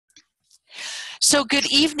So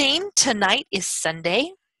good evening. Tonight is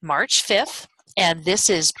Sunday, March 5th, and this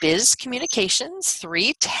is Biz Communications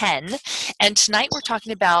 310. And tonight we're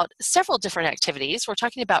talking about several different activities. We're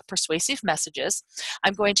talking about persuasive messages.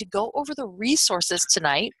 I'm going to go over the resources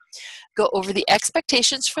tonight, go over the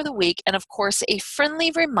expectations for the week, and of course a friendly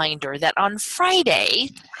reminder that on Friday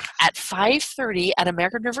at 5:30 at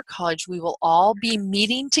American River College, we will all be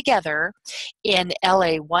meeting together in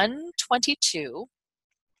LA 122.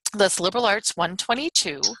 That's Liberal Arts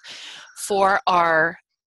 122 for our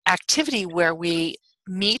activity where we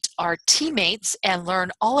meet our teammates and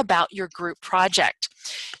learn all about your group project.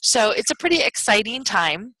 So it's a pretty exciting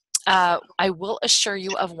time. I will assure you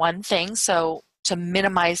of one thing, so to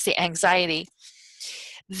minimize the anxiety,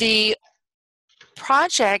 the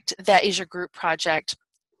project that is your group project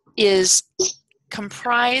is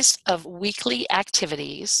comprised of weekly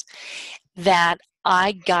activities that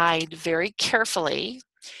I guide very carefully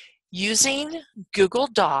using Google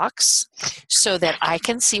Docs so that I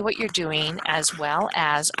can see what you're doing, as well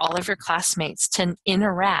as all of your classmates to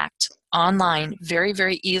interact online very,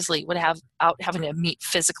 very easily without having to meet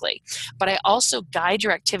physically. But I also guide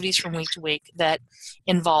your activities from week to week that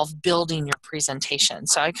involve building your presentation.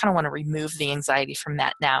 So I kind of want to remove the anxiety from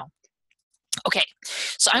that now. Okay,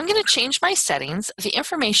 so I'm going to change my settings. The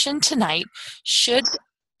information tonight should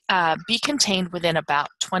be contained within about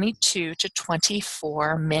 22 to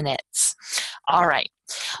 24 minutes. All right,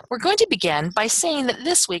 we're going to begin by saying that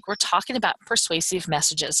this week we're talking about persuasive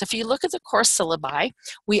messages. If you look at the course syllabi,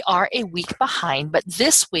 we are a week behind, but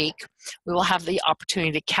this week we will have the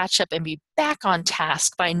opportunity to catch up and be back on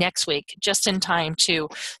task by next week, just in time to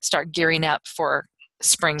start gearing up for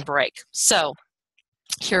spring break. So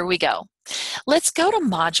here we go. Let's go to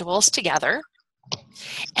modules together.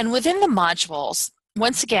 And within the modules,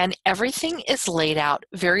 once again, everything is laid out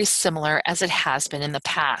very similar as it has been in the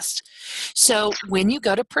past. So when you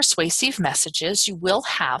go to persuasive messages, you will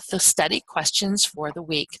have the study questions for the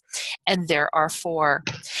week, and there are 4.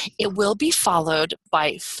 It will be followed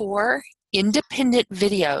by 4 independent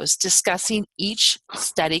videos discussing each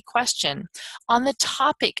study question on the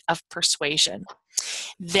topic of persuasion.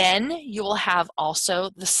 Then you will have also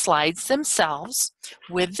the slides themselves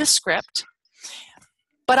with the script.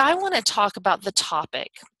 But I want to talk about the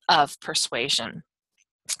topic of persuasion.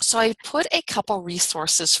 So I put a couple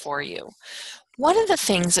resources for you. One of the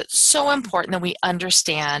things that's so important that we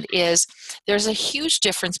understand is there's a huge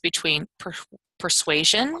difference between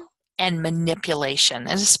persuasion and manipulation,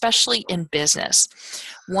 and especially in business.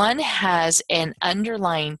 One has an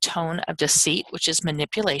underlying tone of deceit, which is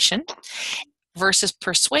manipulation, versus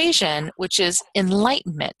persuasion, which is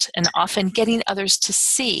enlightenment and often getting others to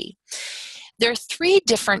see. There are 3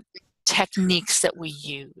 different techniques that we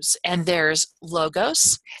use, and there's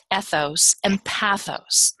logos, ethos, and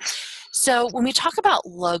pathos. So when we talk about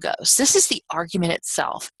logos, this is the argument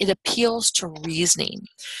itself. It appeals to reasoning.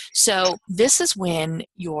 So this is when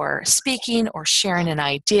you're speaking or sharing an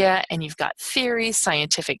idea and you've got theories,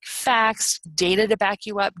 scientific facts, data to back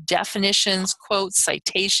you up, definitions, quotes,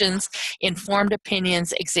 citations, informed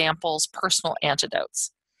opinions, examples, personal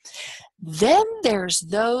anecdotes. Then there's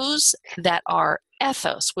those that are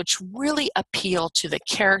ethos, which really appeal to the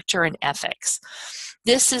character and ethics.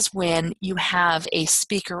 This is when you have a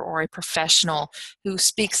speaker or a professional who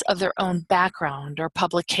speaks of their own background or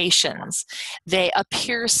publications. They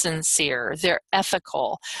appear sincere, they're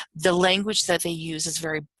ethical, the language that they use is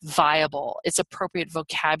very viable, it's appropriate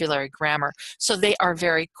vocabulary, grammar, so they are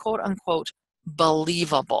very quote-unquote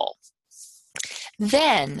believable.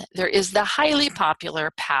 Then there is the highly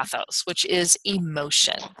popular pathos, which is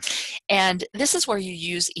emotion. And this is where you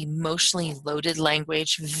use emotionally loaded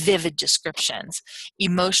language, vivid descriptions,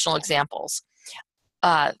 emotional examples.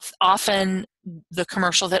 Often the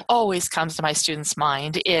commercial that always comes to my students'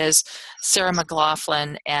 mind is Sarah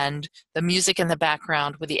McLachlan and the music in the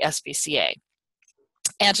background with the SPCA.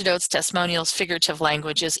 Anecdotes, testimonials, figurative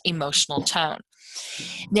languages, emotional tone.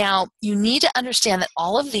 Now, you need to understand that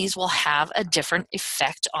all of these will have a different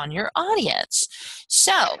effect on your audience.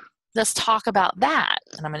 So let's talk about that.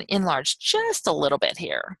 And I'm going to enlarge just a little bit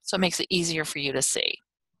here so it makes it easier for you to see.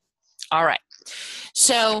 All right.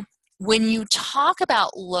 So when you talk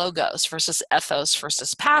about logos versus ethos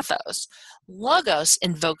versus pathos, logos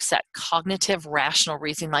invokes that cognitive rational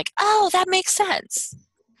reasoning like, oh, that makes sense.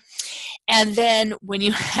 And then when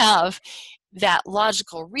you have that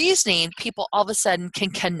logical reasoning, people all of a sudden can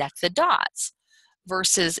connect the dots,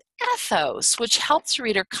 versus ethos, which helps the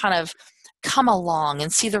reader kind of come along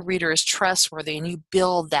and see the reader as trustworthy, and you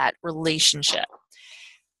build that relationship.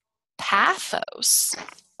 Pathos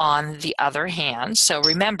on the other hand. So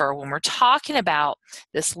remember, when we're talking about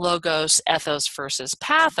this logos, ethos versus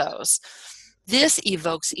pathos, this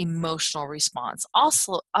evokes emotional response,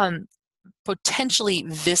 also potentially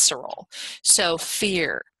visceral. So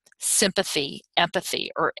fear, sympathy, empathy,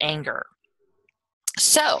 or anger.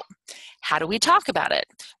 So how do we talk about it?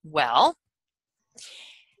 Well,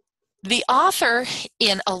 the author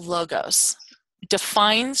in a logos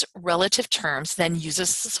defines relative terms, then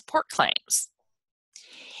uses the support claims.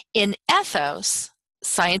 In ethos,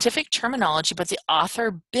 scientific terminology, but the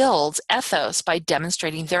author builds ethos by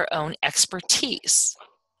demonstrating their own expertise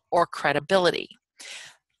or credibility.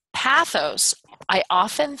 Pathos, I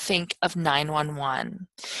often think of 911,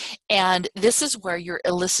 and this is where you're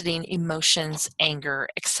eliciting emotions, anger,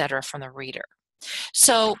 etc. from the reader.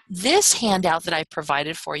 So this handout that I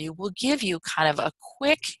provided for you will give you kind of a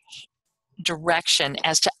quick direction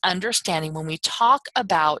as to understanding when we talk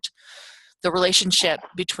about the relationship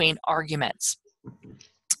between arguments.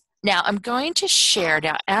 Now I'm going to share,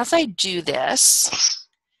 now as I do this,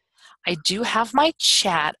 I do have my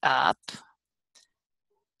chat up,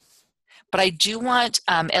 but I do want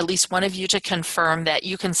at least one of you to confirm that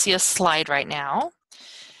you can see a slide right now.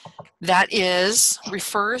 That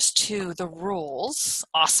refers to the rules.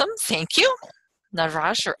 Awesome, thank you.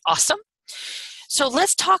 Navraj, you're awesome. So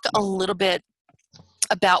let's talk a little bit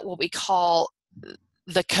about what we call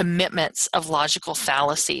the commitments of logical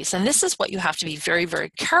fallacies. And this is what you have to be very, very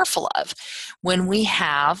careful of when we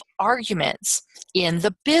have arguments in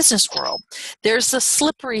the business world. There's a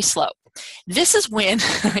slippery slope. This is when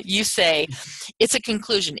you say it's a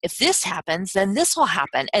conclusion. If this happens, then this will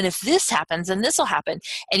happen. And if this happens, then this will happen.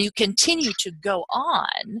 And you continue to go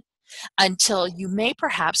on until you may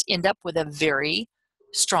perhaps end up with a very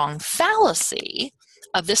strong fallacy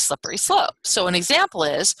of this slippery slope. So an example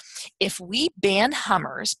is, if we ban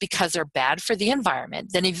Hummers because they're bad for the environment,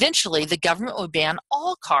 then eventually the government will ban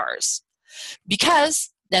all cars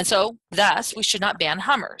thus we should not ban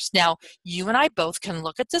Hummers. Now, you and I both can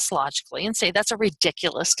look at this logically and say that's a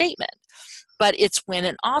ridiculous statement. But it's when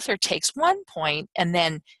an author takes one point and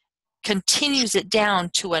then continues it down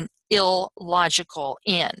to an illogical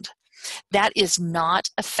end. That is not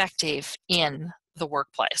effective in the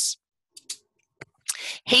workplace.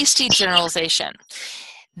 Hasty generalization.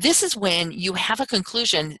 This is when you have a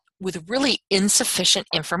conclusion with really insufficient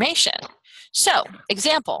information. So,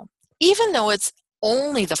 example, even though it's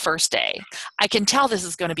only the first day, I can tell this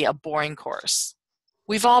is going to be a boring course.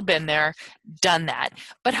 We've all been there, done that.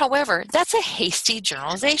 But however, that's a hasty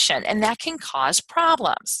generalization, and that can cause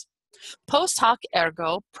problems. Post hoc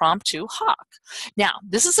ergo promptu hoc. Now,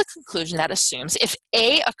 this is a conclusion that assumes if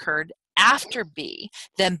A occurred after B,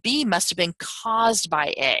 then B must have been caused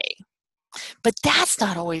by A. But that's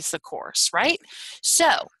not always the course, right?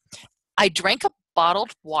 So, I drank a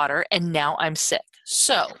bottled water and now I'm sick.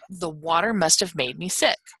 So, the water must have made me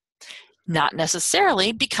sick. Not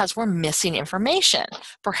necessarily, because we're missing information.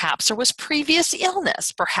 Perhaps there was previous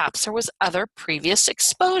illness. Perhaps there was other previous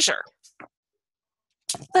exposure.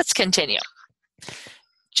 Let's continue.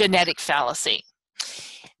 Genetic fallacy.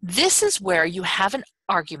 This is where you have an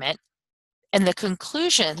argument and the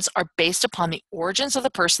conclusions are based upon the origins of the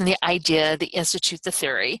person, the idea, the institute, the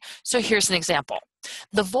theory. So here's an example.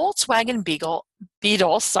 The Volkswagen Beetle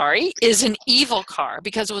is an evil car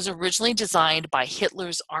because it was originally designed by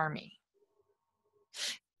Hitler's army.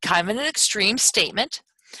 Kind of an extreme statement,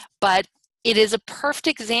 but it is a perfect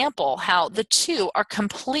example how the two are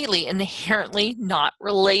completely inherently not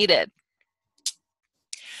related.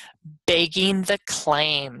 Begging the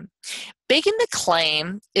claim. Begging the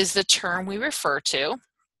claim is the term we refer to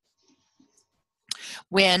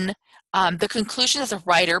when the conclusion that the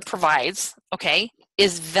writer provides,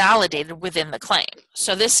 is validated within the claim.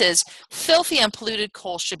 So this is filthy and polluted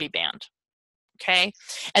coal should be banned,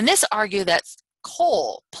 And this argues that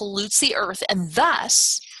coal pollutes the earth and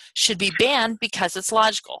thus should be banned because it's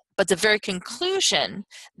logical. But the very conclusion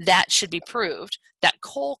that should be proved, that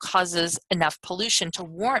coal causes enough pollution to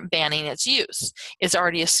warrant banning its use, is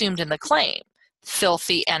already assumed in the claim,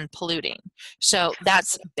 filthy and polluting. So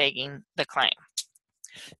that's begging the claim.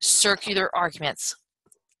 Circular arguments.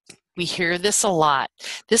 We hear this a lot.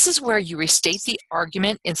 This is where you restate the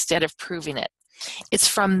argument instead of proving it. It's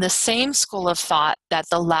from the same school of thought that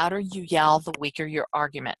the louder you yell, the weaker your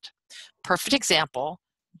argument. Perfect example,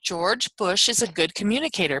 George Bush is a good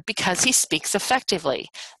communicator because he speaks effectively.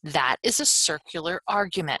 That is a circular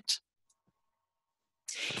argument.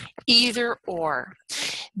 Either or.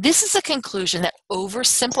 This is a conclusion that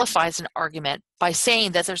oversimplifies an argument by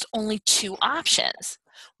saying that there's only two options.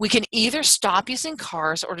 We can either stop using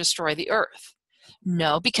cars or destroy the earth.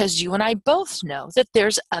 No, because you and I both know that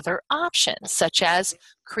there's other options, such as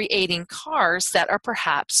creating cars that are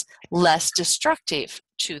perhaps less destructive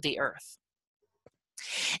to the earth.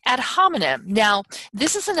 Ad hominem. Now,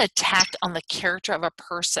 this is an attack on the character of a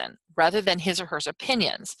person rather than his or her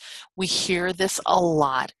opinions. We hear this a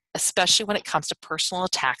lot, especially when it comes to personal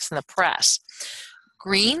attacks in the press.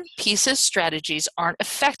 Greenpeace's strategies aren't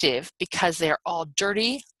effective because they are all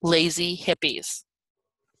dirty, lazy hippies.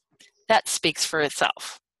 That speaks for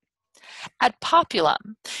itself. Ad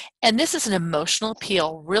populum, and this is an emotional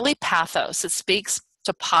appeal, really pathos. It speaks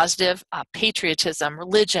to positive patriotism,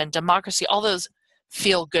 religion, democracy, all those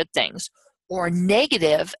feel-good things, or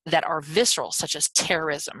negative that are visceral, such as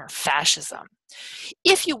terrorism or fascism.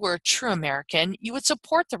 If you were a true American, you would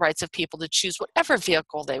support the rights of people to choose whatever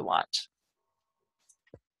vehicle they want.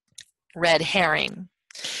 Red herring.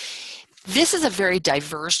 This is a very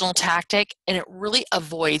diversional tactic, and it really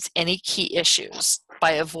avoids any key issues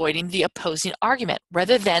by avoiding the opposing argument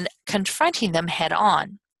rather than confronting them head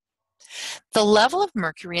on. The level of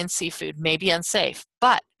mercury in seafood may be unsafe,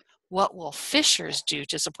 but what will fishers do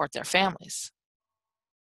to support their families?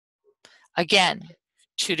 Again,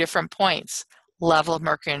 two different points. Level of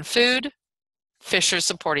mercury in food, fishers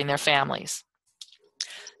supporting their families.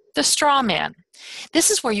 The straw man. This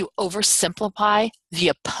is where you oversimplify the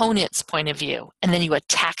opponent's point of view, and then you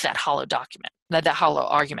attack that hollow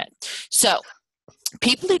argument. So,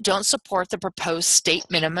 people who don't support the proposed state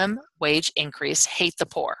minimum wage increase hate the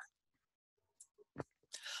poor.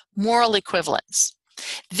 Moral equivalence.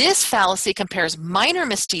 This fallacy compares minor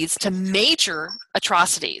misdeeds to major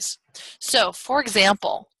atrocities. So, for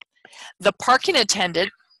example, the parking attendant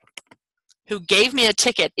who gave me a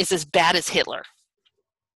ticket is as bad as Hitler.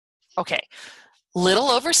 Okay, little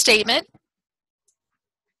overstatement,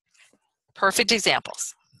 perfect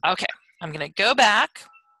examples. Okay, I'm going to go back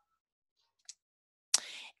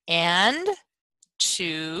and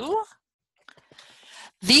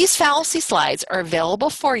these fallacy slides are available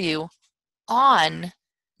for you on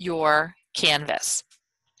your Canvas.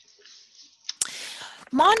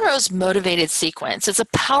 Monroe's motivated sequence is a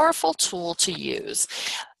powerful tool to use,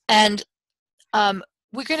 and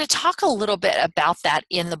we're going to talk a little bit about that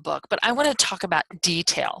in the book, but I want to talk about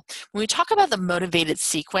detail. When we talk about the motivated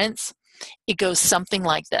sequence, it goes something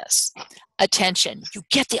like this. Attention. You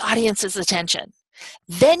get the audience's attention.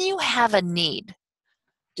 Then you have a need.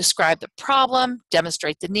 Describe the problem,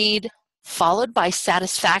 demonstrate the need, followed by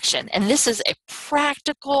satisfaction. And this is a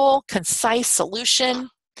practical, concise solution.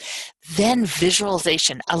 Then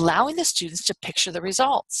visualization, allowing the students to picture the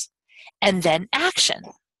results. And then action.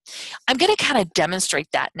 I'm going to kind of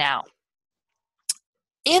demonstrate that now.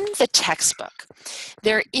 In the textbook,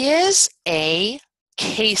 there is a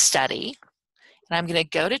case study, and I'm going to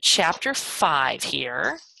go to chapter 5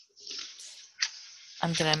 here.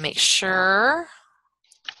 I'm going to make sure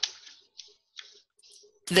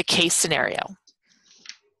the case scenario.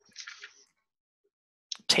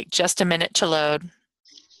 Take just a minute to load.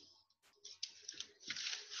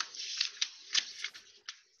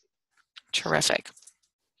 Terrific.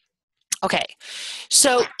 Okay,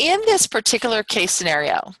 so in this particular case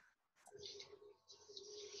scenario,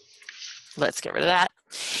 let's get rid of that.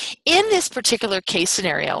 In this particular case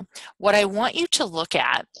scenario, what I want you to look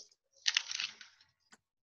at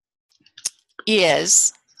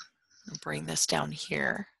is, I'll bring this down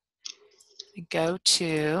here, go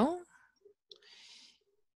to,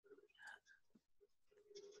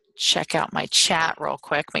 check out my chat real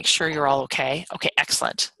quick, make sure you're all okay. Okay,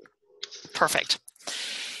 excellent, perfect.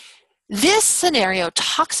 This scenario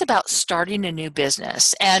talks about starting a new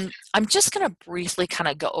business, and I'm just going to briefly kind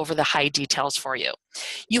of go over the high details for you.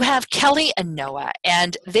 You have Kelly and Noah,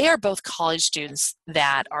 and they are both college students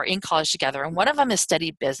that are in college together, and one of them has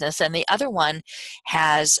studied business, and the other one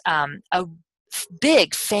has a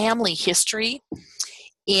big family history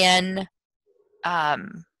in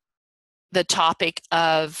the topic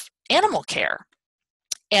of animal care.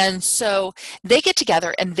 And so they get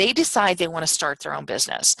together and they decide they want to start their own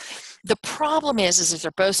business. The problem is they're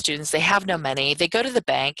both students, they have no money, they go to the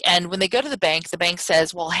bank, and when they go to the bank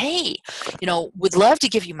says, well, hey, we'd love to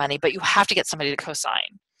give you money, but you have to get somebody to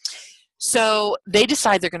co-sign. So they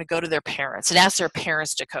decide they're going to go to their parents and ask their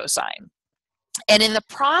parents to co-sign. And in the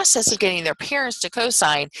process of getting their parents to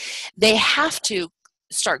co-sign, they have to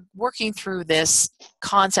start working through this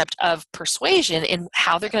concept of persuasion in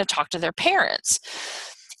how they're going to talk to their parents.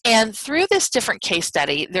 And through this different case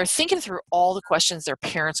study, they're thinking through all the questions their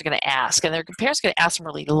parents are going to ask. And their parents are going to ask them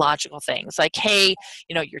really logical things like, hey,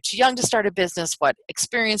 you're too young to start a business. What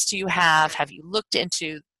experience do you have? Have you looked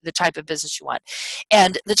into the type of business you want?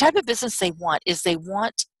 And the type of business they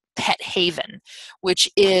want Pet Haven, which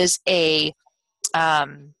is a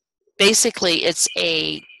basically it's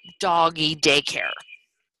a doggy daycare.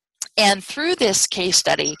 And through this case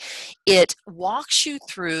study, it walks you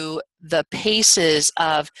through the paces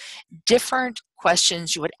of different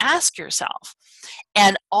questions you would ask yourself.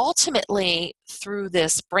 And ultimately, through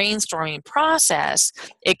this brainstorming process,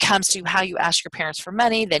 it comes to how you ask your parents for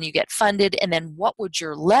money, then you get funded, and then what would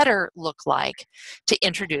your letter look like to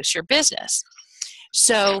introduce your business.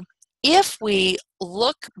 So if we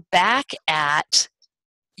look back at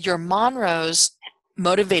your Monroe's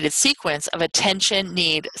motivated sequence of attention,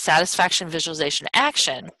 need, satisfaction, visualization,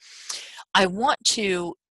 action, I want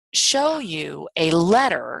to show you a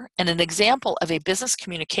letter and an example of a business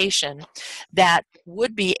communication that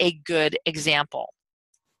would be a good example.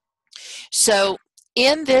 So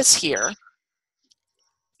in this here,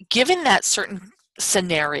 given that certain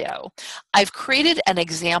scenario, I've created an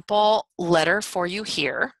example letter for you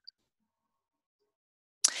here.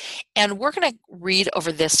 And we're going to read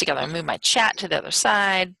over this together. I'm going to move my chat to the other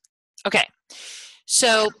side. Okay,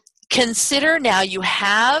 so consider now you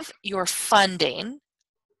have your funding,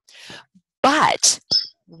 but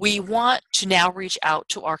we want to now reach out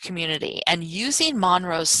to our community. And using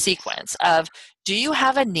Monroe's sequence of, do you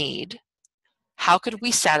have a need? How could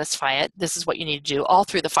we satisfy it? This is what you need to do all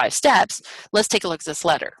through the 5 steps. Let's take a look at this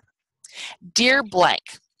letter. Dear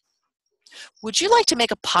blank, would you like to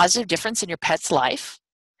make a positive difference in your pet's life?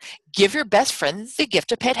 Give your best friend the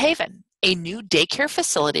gift of Pet Haven, a new daycare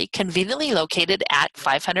facility conveniently located at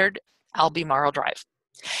 500 Albemarle Drive.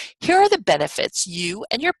 Here are the benefits you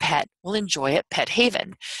and your pet will enjoy at Pet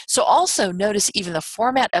Haven. So also notice even the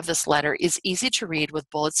format of this letter is easy to read with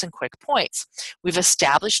bullets and quick points. We've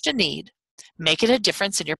established a need, making a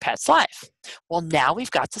difference in your pet's life. Well, now we've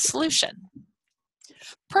got the solution.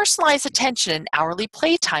 Personalize attention and hourly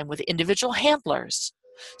playtime with individual handlers.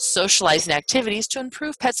 Socializing activities to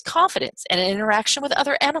improve pets' confidence and interaction with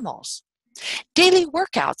other animals. Daily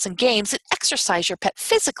workouts and games that exercise your pet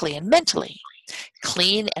physically and mentally.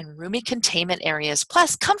 Clean and roomy containment areas,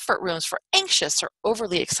 plus comfort rooms for anxious or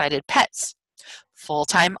overly excited pets.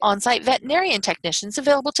 Full-time on-site veterinarian technicians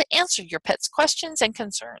available to answer your pet's questions and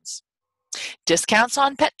concerns. Discounts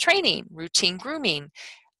on pet training, routine grooming,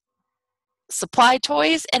 supply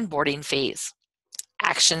toys, and boarding fees.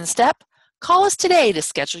 Action step. Call us today to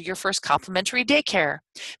schedule your first complimentary daycare.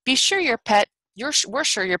 We're sure your pet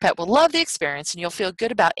will love the experience and you'll feel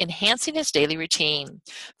good about enhancing his daily routine.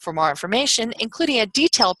 For more information, including a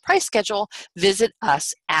detailed price schedule, visit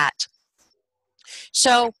us at.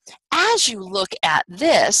 So as you look at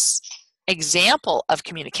this example of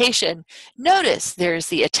communication, notice there's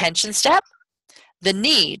the attention step, the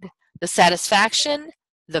need, the satisfaction,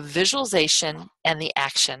 the visualization, and the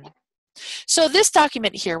action. So this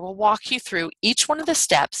document here will walk you through each one of the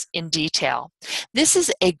steps in detail. This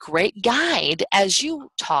is a great guide as you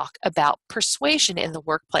talk about persuasion in the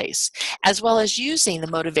workplace, as well as using the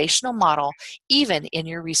motivational model even in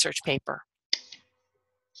your research paper.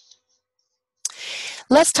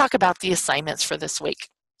 Let's talk about the assignments for this week.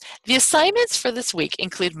 The assignments for this week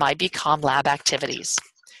include my BCom lab activities,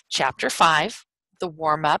 Chapter 5, the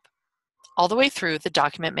warm-up, all the way through the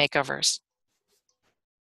document makeovers.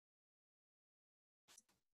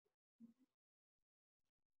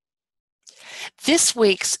 This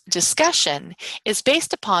week's discussion is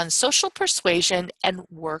based upon social persuasion and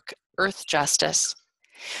work earth justice.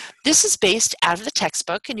 This is based out of the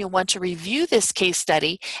textbook, and you'll want to review this case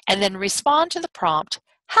study and then respond to the prompt,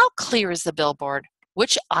 how clear is the billboard?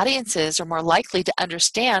 Which audiences are more likely to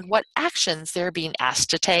understand what actions they're being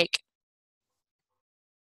asked to take?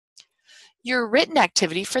 Your written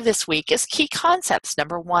activity for this week is key concepts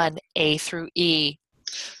number 1, A through E.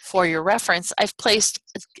 For your reference, I've placed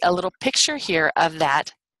a little picture here of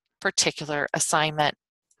that particular assignment.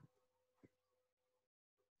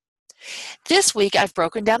 This week, I've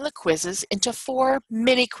broken down the quizzes into 4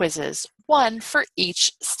 mini quizzes, 1 for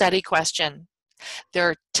each study question. There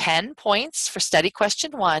are 10 points for study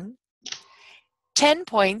question 1, 10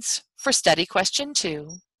 points for study question 2,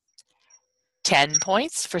 10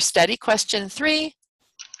 points for study question 3,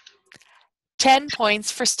 10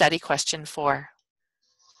 points for study question 4.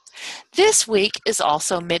 This week is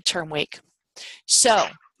also midterm week. So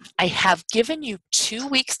I have given you 2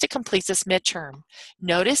 weeks to complete this midterm.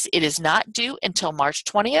 Notice it is not due until March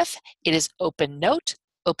 20th. It is open note,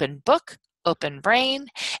 open book, open brain,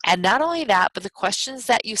 and not only that, but the questions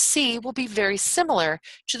that you see will be very similar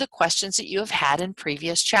to the questions that you have had in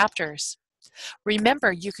previous chapters.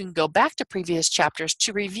 Remember, you can go back to previous chapters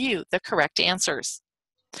to review the correct answers.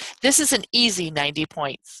 This is an easy 90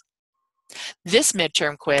 points. This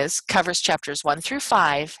midterm quiz covers chapters 1 through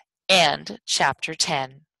 5 and Chapter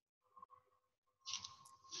 10.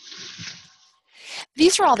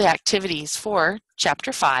 These are all the activities for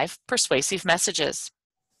Chapter 5, Persuasive Messages.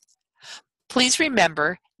 Please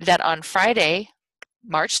remember that on Friday,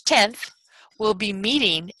 March 10th, we'll be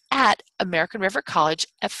meeting at American River College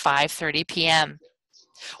at 5:30 p.m.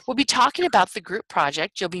 We'll be talking about the group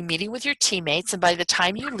project. You'll be meeting with your teammates, and by the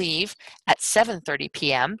time you leave at 7:30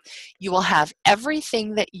 p.m., you will have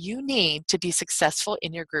everything that you need to be successful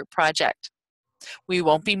in your group project. We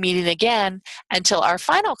won't be meeting again until our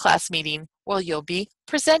final class meeting, where you'll be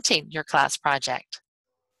presenting your class project.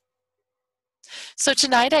 So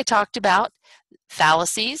tonight I talked about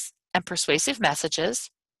fallacies and persuasive messages.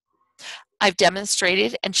 I've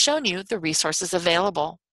demonstrated and shown you the resources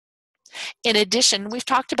available. In addition, we've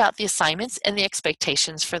talked about the assignments and the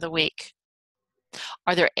expectations for the week.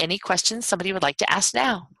 Are there any questions somebody would like to ask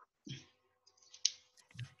now?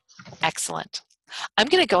 Excellent. I'm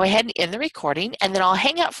going to go ahead and end the recording, and then I'll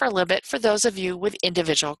hang out for a little bit for those of you with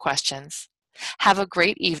individual questions. Have a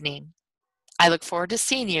great evening. I look forward to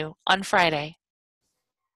seeing you on Friday.